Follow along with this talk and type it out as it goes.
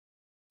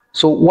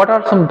So what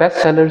are some best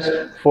sellers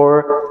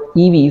for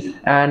EVs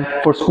and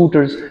for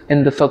scooters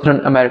in the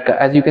Southern America?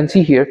 As you can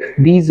see here,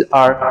 these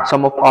are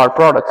some of our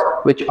products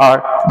which are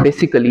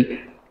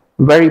basically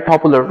very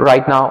popular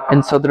right now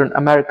in Southern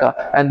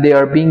America, and they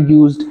are being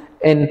used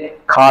in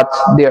carts,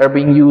 they are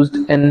being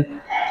used in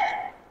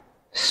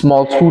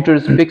small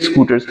scooters, big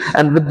scooters.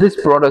 And with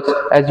these products,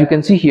 as you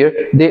can see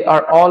here, they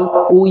are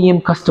all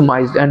OEM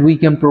customized, and we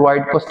can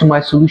provide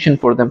customized solution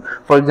for them.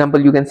 For example,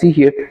 you can see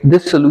here,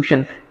 this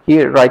solution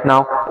here right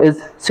now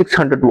is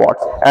 600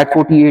 watts at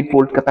 48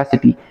 volt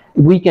capacity.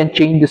 We can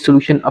change the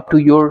solution up to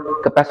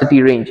your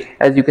capacity range.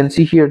 As you can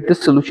see here, this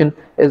solution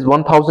is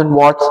 1000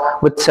 watts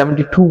with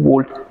 72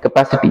 volt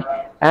capacity,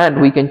 and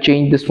we can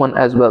change this one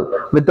as well.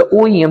 With the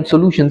OEM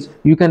solutions,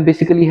 you can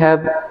basically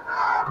have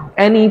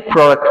any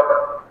product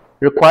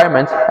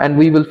requirements and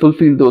we will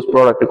fulfill those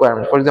product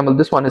requirements. For example,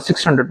 this one is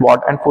 600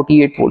 watt and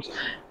 48 volts.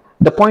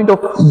 The point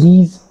of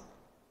these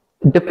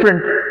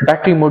different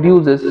battery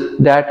modules is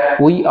that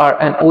we are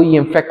an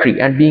OEM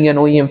factory, and being an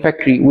OEM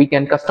factory, we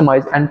can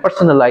customize and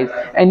personalize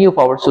any of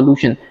our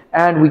solution,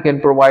 and we can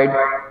provide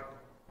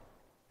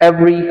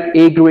every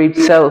A grade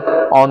cell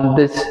on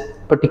this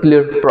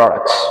particular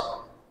products.